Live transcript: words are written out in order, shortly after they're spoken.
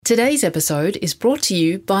Today's episode is brought to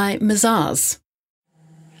you by Mazars.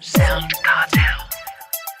 Sound Cartel.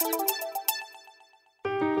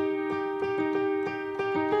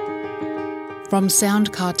 From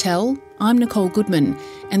Sound Cartel, I'm Nicole Goodman,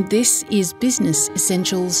 and this is Business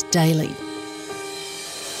Essentials Daily.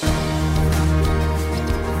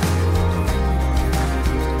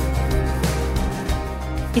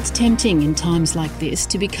 It's tempting in times like this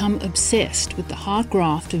to become obsessed with the hard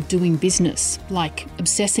graft of doing business, like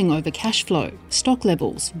obsessing over cash flow, stock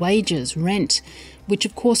levels, wages, rent, which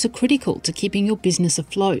of course are critical to keeping your business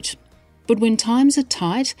afloat. But when times are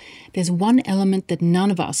tight, there's one element that none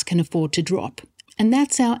of us can afford to drop, and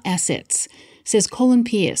that's our assets, says Colin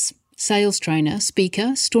Pearce, sales trainer,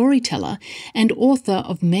 speaker, storyteller, and author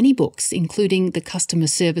of many books, including the customer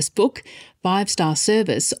service book, 5-Star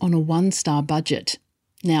Service on a 1-Star Budget.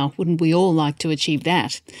 Now, wouldn't we all like to achieve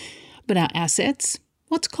that? But our assets?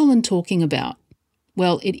 What's Colin talking about?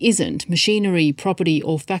 Well, it isn't machinery, property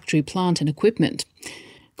or factory plant and equipment.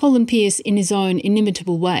 Colin Pearce, in his own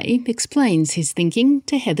inimitable way, explains his thinking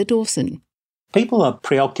to Heather Dawson. People are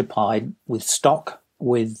preoccupied with stock,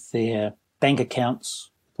 with their bank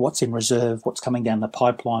accounts, what's in reserve, what's coming down the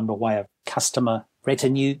pipeline by way of customer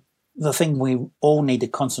retinue. The thing we all need to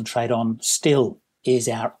concentrate on still is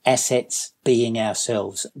our assets, being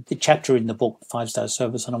ourselves. The chapter in the book, 5-Star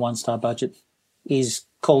Service on a 1-Star Budget, is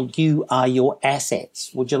called You Are Your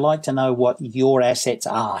Assets. Would you like to know what your assets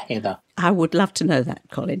are, Heather? I would love to know that,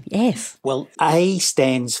 Colin. Yes. Well, A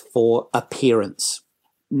stands for appearance.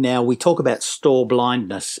 Now, we talk about store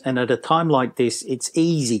blindness, and at a time like this, it's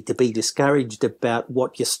easy to be discouraged about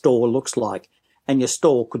what your store looks like. And your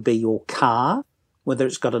store could be your car, whether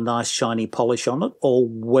it's got a nice shiny polish on it, or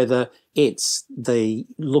whether it's the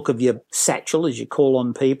look of your satchel, as you call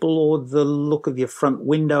on people, or the look of your front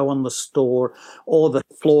window on the store, or the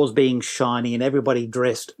floors being shiny and everybody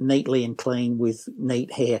dressed neatly and clean with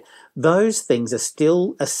neat hair. Those things are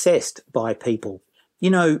still assessed by people. You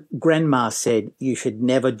know, Grandma said you should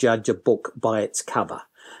never judge a book by its cover.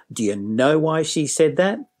 Do you know why she said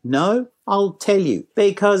that? No? I'll tell you.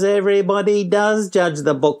 Because everybody does judge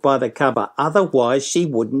the book by the cover. Otherwise, she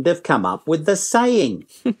wouldn't have come up with the saying.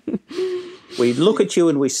 We look at you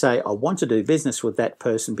and we say, I want to do business with that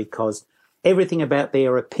person because everything about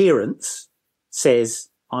their appearance says,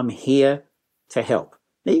 I'm here to help.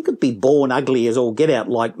 Now, you could be born ugly as all get out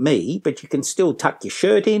like me, but you can still tuck your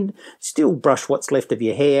shirt in, still brush what's left of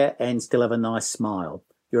your hair, and still have a nice smile.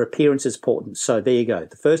 Your appearance is important. So there you go.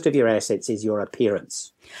 The first of your assets is your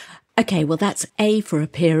appearance. Okay, well, that's A for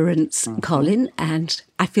appearance, Colin, and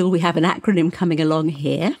I feel we have an acronym coming along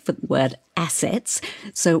here for the word assets.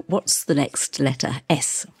 So what's the next letter?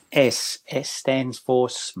 S. S. S stands for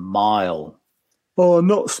smile. Oh,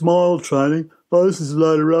 not smile training. Oh, this is a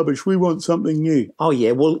load of rubbish. We want something new. Oh,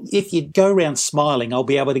 yeah. Well, if you go around smiling, I'll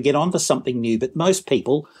be able to get onto something new. But most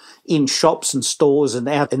people in shops and stores and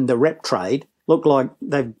out in the rep trade look like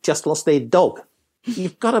they've just lost their dog.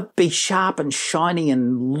 You've got to be sharp and shiny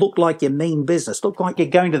and look like you mean business. Look like you're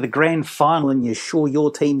going to the grand final and you're sure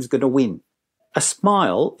your team's going to win. A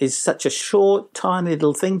smile is such a short, tiny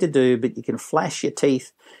little thing to do, but you can flash your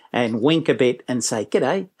teeth and wink a bit and say,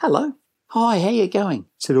 g'day, hello, hi, how you going?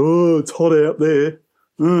 Said, oh, it's hot out there.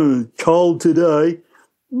 Cold today.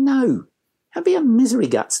 No, have your misery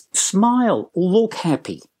guts. Smile, look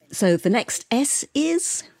happy. So the next S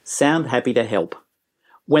is? Sound happy to help.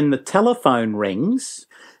 When the telephone rings,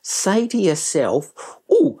 say to yourself,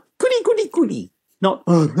 oh, goody, goody, goody. Not,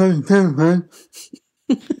 oh, man.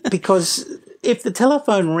 Because if the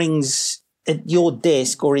telephone rings at your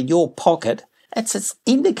desk or in your pocket, it's an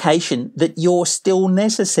indication that you're still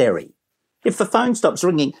necessary. If the phone stops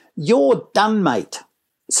ringing, you're done, mate.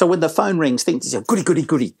 So when the phone rings, think to yourself, goody, goody,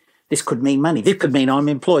 goody. This could mean money. This could mean I'm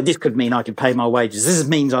employed. This could mean I can pay my wages. This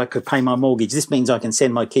means I could pay my mortgage. This means I can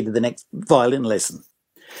send my kid to the next violin lesson.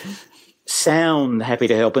 Sound happy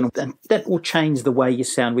to help, and that will change the way you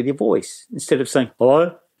sound with your voice. Instead of saying,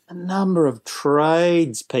 hello, a number of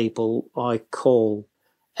tradespeople I call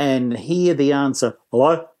and hear the answer,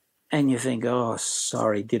 hello, and you think, oh,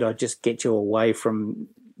 sorry, did I just get you away from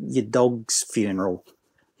your dog's funeral?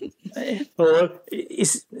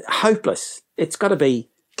 It's hopeless. It's got to be,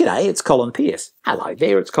 g'day, it's Colin Pearce. Hello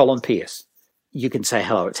there, it's Colin Pearce. You can say,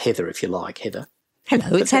 hello, it's Heather if you like, Heather.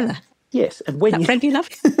 Hello, it's Heather. Yes. And when that friendly love?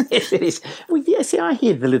 Yes, it is. Well, yes, I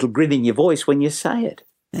hear the little grin in your voice when you say it.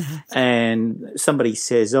 Uh-huh. And somebody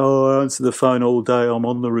says, oh, I answer the phone all day. I'm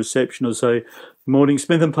on the reception. I say, morning,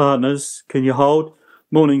 Smith and Partners. Can you hold?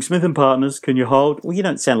 Morning, Smith and Partners. Can you hold? Well, you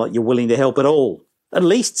don't sound like you're willing to help at all. At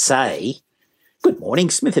least say, good morning,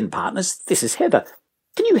 Smith and Partners. This is Heather.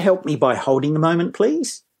 Can you help me by holding a moment,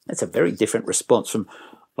 please? That's a very different response from,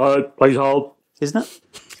 all right, please hold, isn't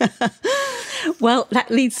it? Well,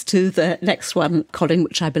 that leads to the next one, Colin,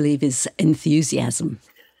 which I believe is enthusiasm.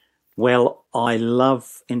 Well, I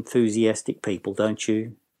love enthusiastic people, don't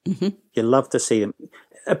you? Mm-hmm. You love to see them.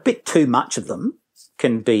 A bit too much of them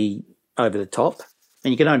can be over the top,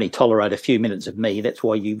 and you can only tolerate a few minutes of me. That's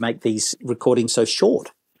why you make these recordings so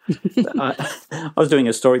short. I was doing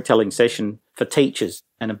a storytelling session for teachers,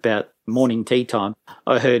 and about morning tea time,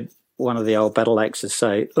 I heard one of the old battle axes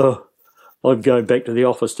say, "Oh, I'm going back to the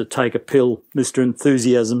office to take a pill. Mr.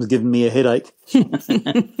 Enthusiasm's giving me a headache."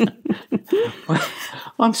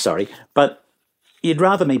 I'm sorry, but you'd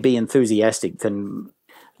rather me be enthusiastic than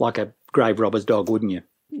like a grave robber's dog, wouldn't you?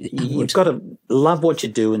 You've got to love what you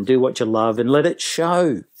do and do what you love and let it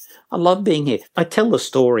show. I love being here. I tell the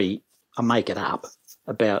story, I make it up,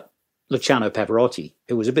 about Luciano Pavarotti,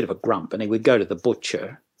 who was a bit of a grump, and he would go to the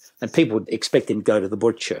butcher, and people would expect him to go to the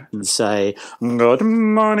butcher and say, "Good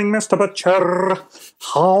morning, Mr. Butcher.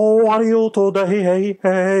 How are you today?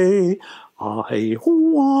 Hey, I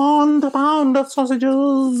want a pound of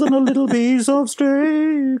sausages and a little piece of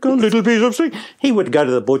steak, a little piece of steak." He would go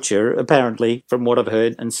to the butcher, apparently, from what I've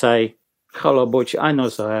heard, and say, "Hello, butcher, I'm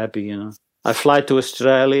not so happy, you know. I fly to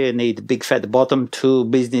Australia, need a big fat bottom, 2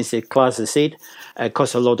 business class seat. It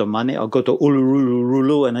costs a lot of money. I go to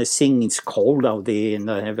Uluru and I sing, it's cold out there and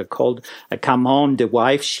I have a cold. I come home, the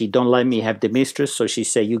wife, she don't let me have the mistress, so she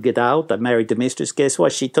say, you get out. I married the mistress. Guess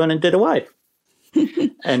what? She turned into the wife."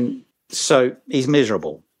 And so he's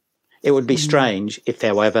miserable. It would be strange if,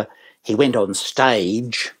 however, he went on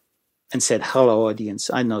stage and said, "Hello, audience,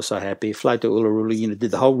 I'm not so happy. Fly to Uluru," did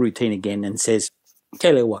the whole routine again and says,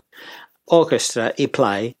 "Tell you what, orchestra, you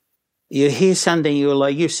play, you hear something you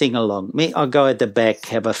like, you sing along. Me, I'll go at the back,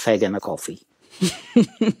 have a fag and a coffee."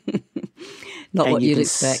 Not and what you'd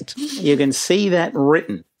expect. You can see that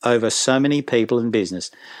written over so many people in business.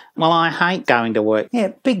 "Well, I hate going to work."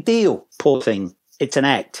 Yeah, big deal. Poor thing. It's an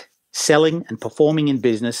act. Selling and performing in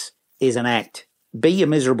business is an act. Be your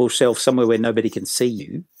miserable self somewhere where nobody can see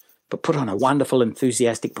you, but put on a wonderful,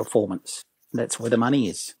 enthusiastic performance. That's where the money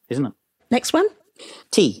is, isn't it? Next one.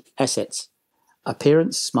 T, assets.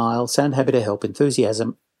 Appearance, smile, sound happy to help,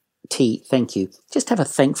 enthusiasm. T, thank you. Just have a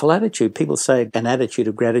thankful attitude. People say an attitude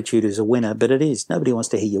of gratitude is a winner, but it is. Nobody wants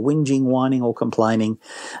to hear you whinging, whining or complaining.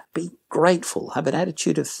 Be grateful. Have an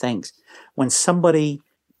attitude of thanks. When somebody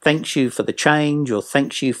thanks you for the change or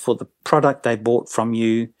thanks you for the product they bought from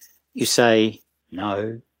you, you say,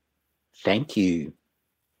 "No, thank you."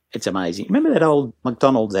 It's amazing. Remember that old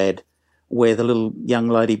McDonald's ad where the little young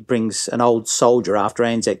lady brings an old soldier after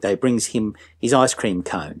Anzac Day, brings him his ice cream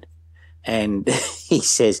cone. And he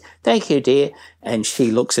says, "Thank you, dear." And she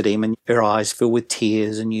looks at him and her eyes fill with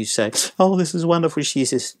tears and you say, "Oh, this is wonderful." She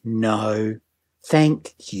says, "No,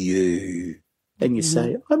 thank you." And you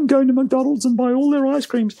say, "I'm going to McDonald's and buy all their ice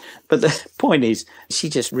creams." But the point is, she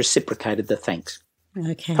just reciprocated the thanks.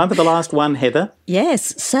 Okay. Time for the last one, Heather.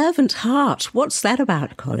 Yes, servant heart. What's that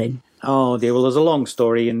about, Colin? Oh, dear. Well, there's a long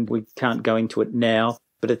story and we can't go into it now,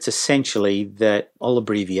 but it's essentially that, I'll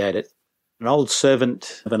abbreviate it. An old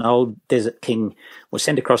servant of an old desert king was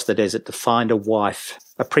sent across the desert to find a wife,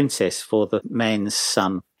 a princess for the man's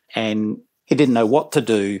son. And he didn't know what to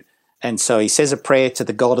do. And so he says a prayer to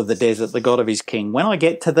the god of the desert, the god of his king. "When I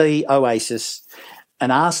get to the oasis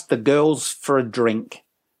and ask the girls for a drink,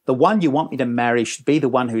 the one you want me to marry should be the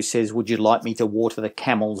one who says, 'Would you like me to water the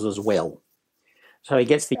camels as well?'" So he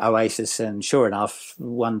gets the oasis and sure enough,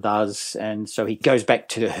 one does. And so he goes back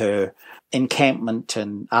to her encampment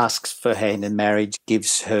and asks for her hand in marriage,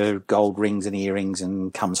 gives her gold rings and earrings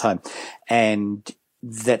and comes home. And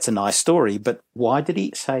that's a nice story. But why did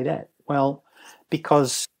he say that? Well,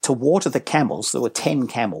 because to water the camels, there were 10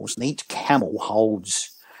 camels and each camel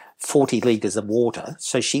holds 40 litres of water.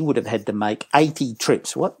 So she would have had to make 80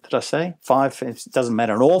 trips. What did I say? 5? It doesn't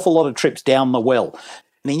matter. An awful lot of trips down the well.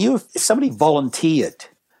 And he knew if somebody volunteered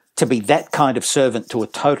to be that kind of servant to a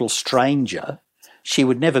total stranger, she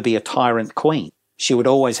would never be a tyrant queen. She would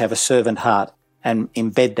always have a servant heart and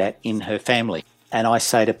embed that in her family. And I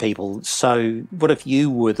say to people, so what if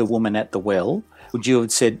you were the woman at the well? Would you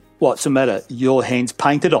have said, "What's the matter? Your hand's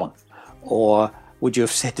painted on"? Or would you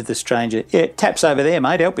have said to the stranger, "Yeah, tap's over there,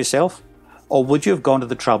 mate, help yourself"? Or would you have gone to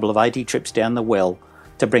the trouble of 80 trips down the well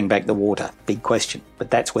to bring back the water? Big question.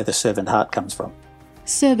 But that's where the servant heart comes from.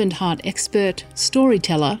 Servant heart expert,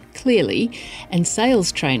 storyteller, clearly, and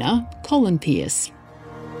sales trainer, Colin Pearce.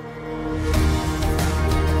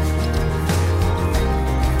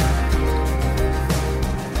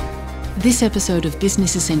 This episode of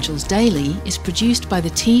Business Essentials Daily is produced by the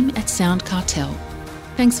team at Sound Cartel.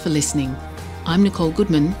 Thanks for listening. I'm Nicole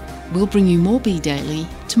Goodman. We'll bring you more Be Daily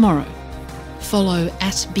tomorrow. Follow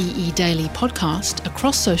 @BE Daily Podcast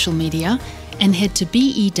across social media and head to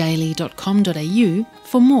bedaily.com.au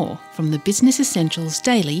for more from the Business Essentials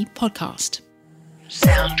Daily podcast.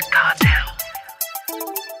 Sound Cartel.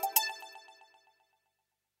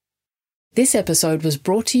 This episode was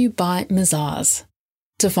brought to you by Mazars.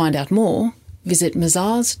 To find out more, visit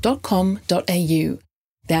mazars.com.au.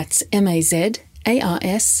 That's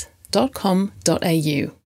mazars.com.au.